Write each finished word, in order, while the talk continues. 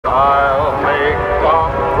I'll make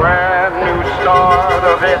a brand new start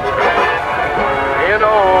of it in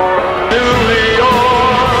old New York.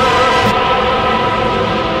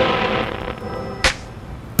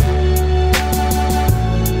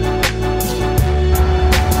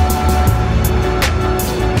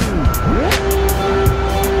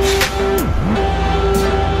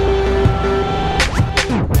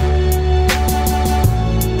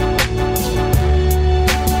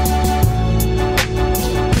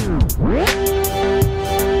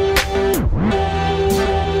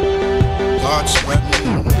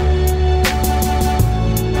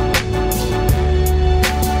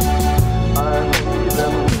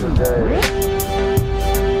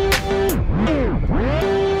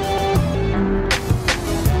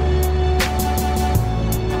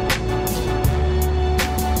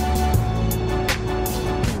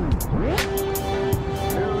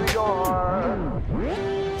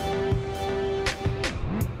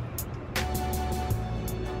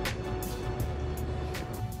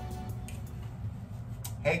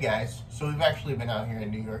 Hey guys, so we've actually been out here in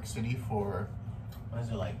New York City for, what is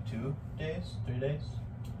it, like 2 days? 3 days?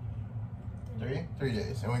 3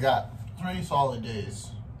 days. And we got 3 solid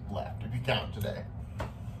days left, if you count today.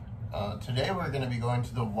 Today we're going to be going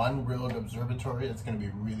to the One World Observatory. It's going to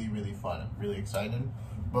be really, really fun. I'm really excited.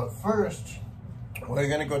 But first, we're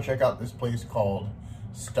going to go check out this place called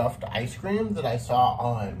Stuffed Ice Cream that I saw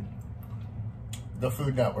on the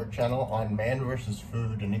Food Network channel on Man vs.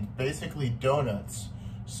 Food. And it's basically donuts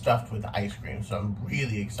stuffed with ice cream, so I'm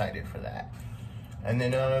really excited for that. And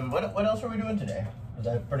then what else are we doing today? Is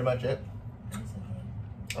that pretty much it?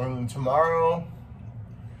 Tomorrow,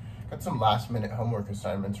 got some last minute homework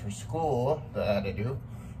assignments for school that I had to do,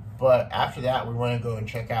 but after that we want to go and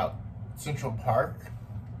check out Central Park,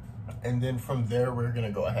 and then from there we're going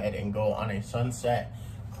to go ahead and go on a sunset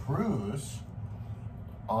cruise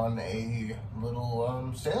on a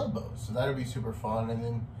little sailboat, so that'll be super fun. And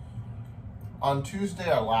then on Tuesday,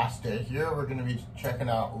 our last day here, we're going to be checking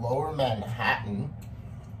out Lower Manhattan.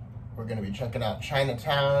 We're going to be checking out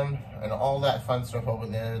Chinatown and all that fun stuff over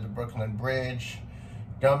there, the Brooklyn Bridge,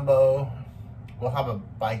 Dumbo. We'll have a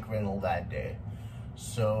bike rental that day.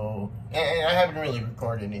 So, and I haven't really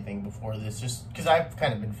recorded anything before this, just because I've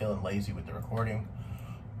kind of been feeling lazy with the recording.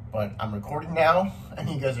 But I'm recording now, and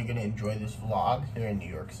you guys are going to enjoy this vlog here in New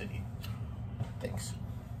York City. Thanks.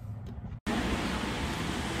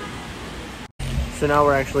 So now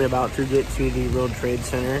we're actually about to get to the World Trade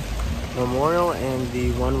Center Memorial and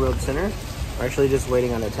the One World Center. We're actually just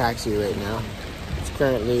waiting on a taxi right now. It's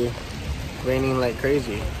currently raining like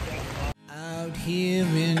crazy. Out here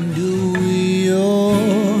in New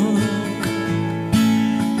York,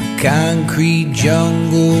 concrete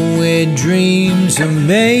jungle where dreams are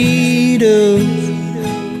made of.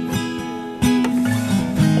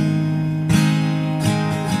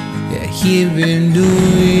 Yeah, here in New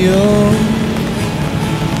York,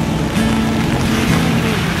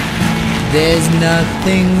 there's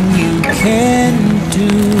nothing you can do.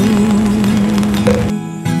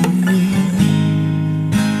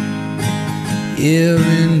 Here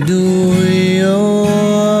in New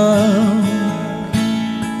York,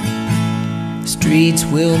 streets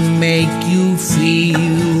will make you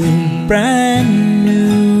feel brand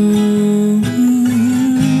new.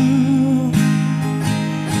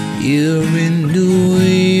 Here in New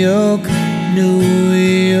York, New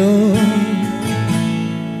York,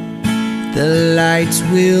 the lights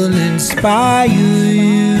will inspire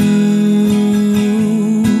you.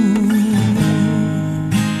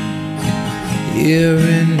 Here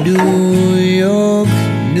in New York,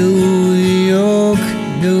 New York,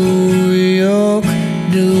 New York,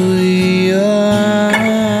 New York,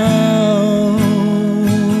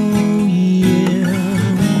 yeah.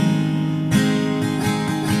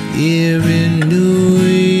 Here in New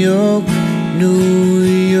York, New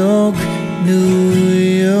York, New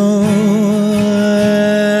York.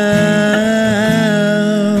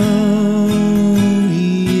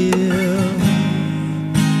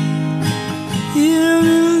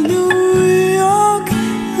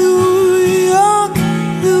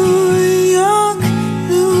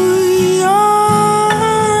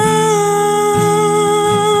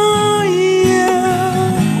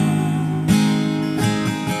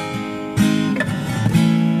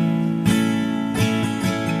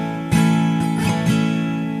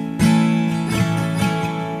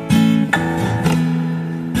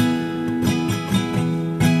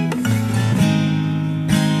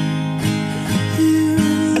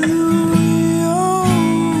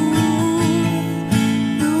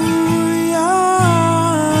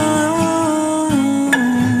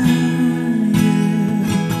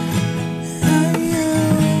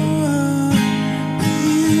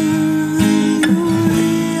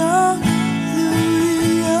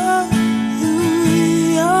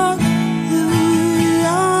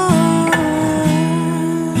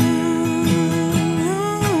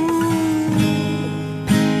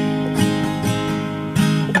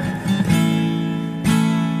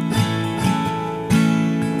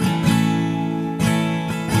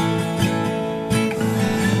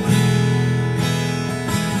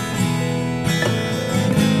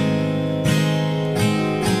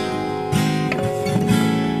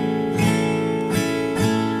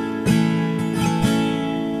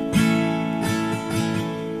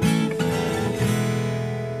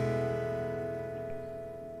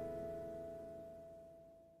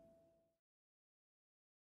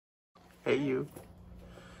 Hey, you.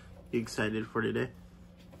 You excited for today?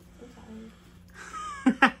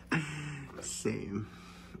 Same.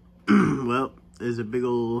 Well, there's a big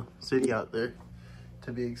old city out there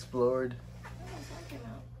to be explored.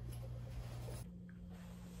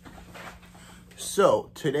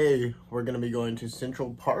 So, today we're going to be going to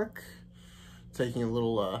Central Park, taking a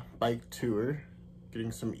little bike tour,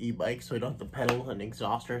 getting some e-bikes so we don't have to pedal and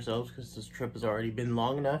exhaust ourselves because this trip has already been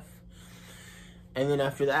long enough. And then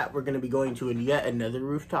after that, we're going to be going to yet another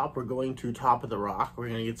rooftop. We're going to Top of the Rock. We're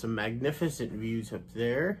going to get some magnificent views up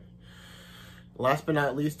there. Last but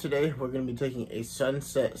not least today, we're going to be taking a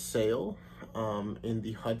sunset sail in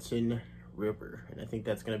the Hudson River. And I think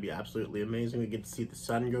that's going to be absolutely amazing. We get to see the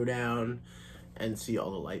sun go down and see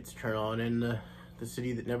all the lights turn on in the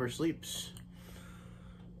city that never sleeps.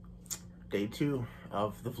 Day 2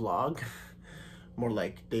 of the vlog. More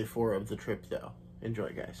like day 4 of the trip though. Enjoy,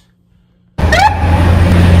 guys.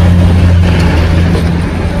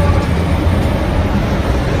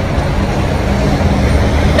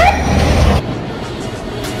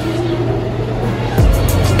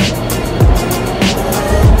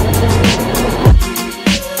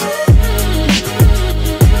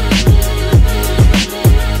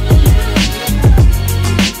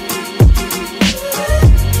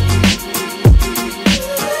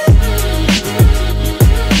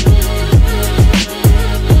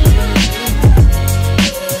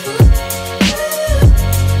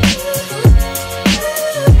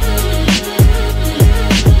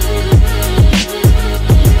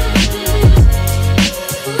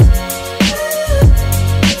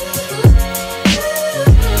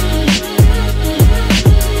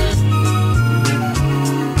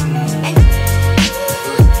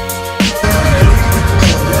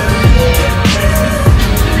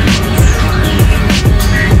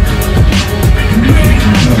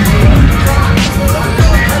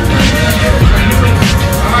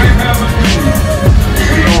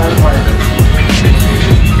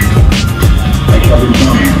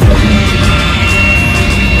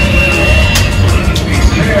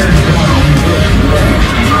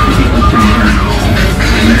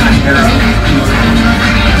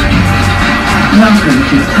 Welcome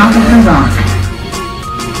to Top of the Rock.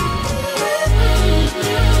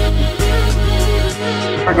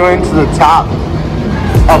 We're going to the top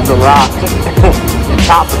of the rock.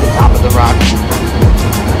 Top of the rock.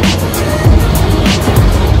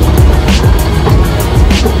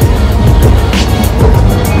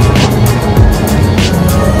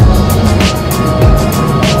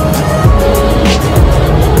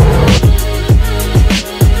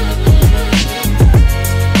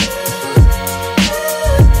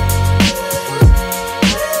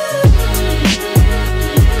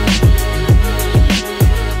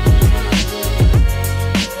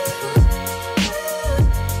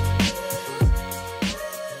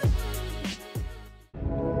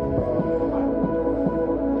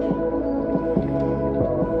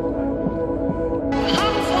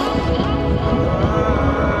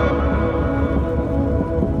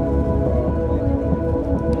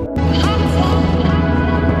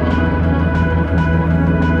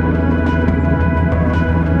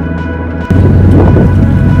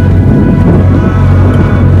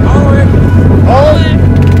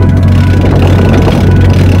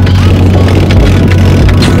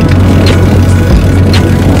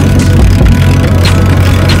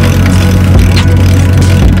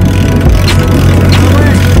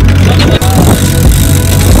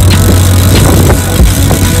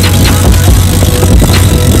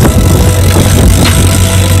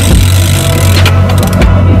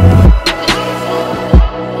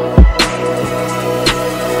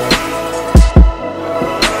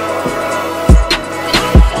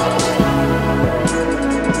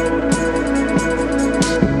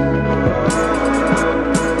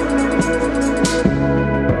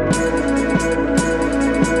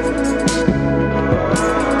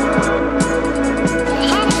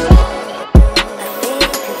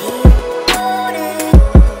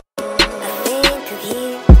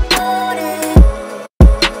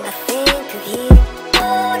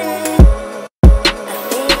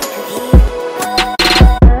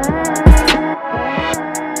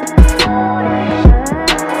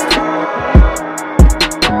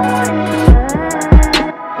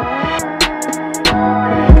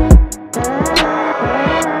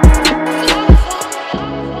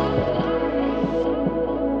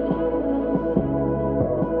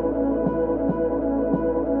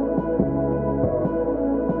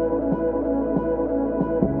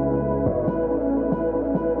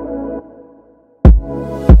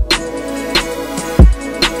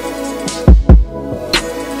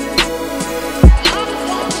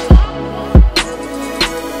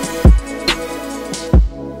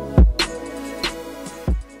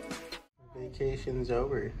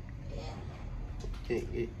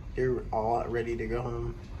 You're all ready to go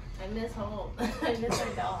home. I miss home. I miss our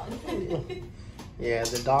dog. Yeah,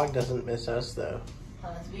 the dog doesn't miss us though.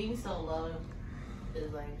 Being so low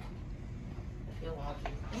is like, I feel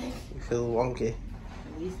wonky. You feel wonky.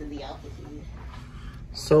 At least in the altitude.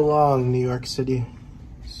 So long, New York City.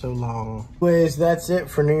 So long. Anyways, that's it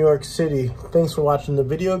for New York City. Thanks for watching the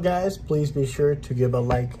video, guys. Please be sure to give a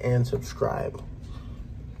like and subscribe.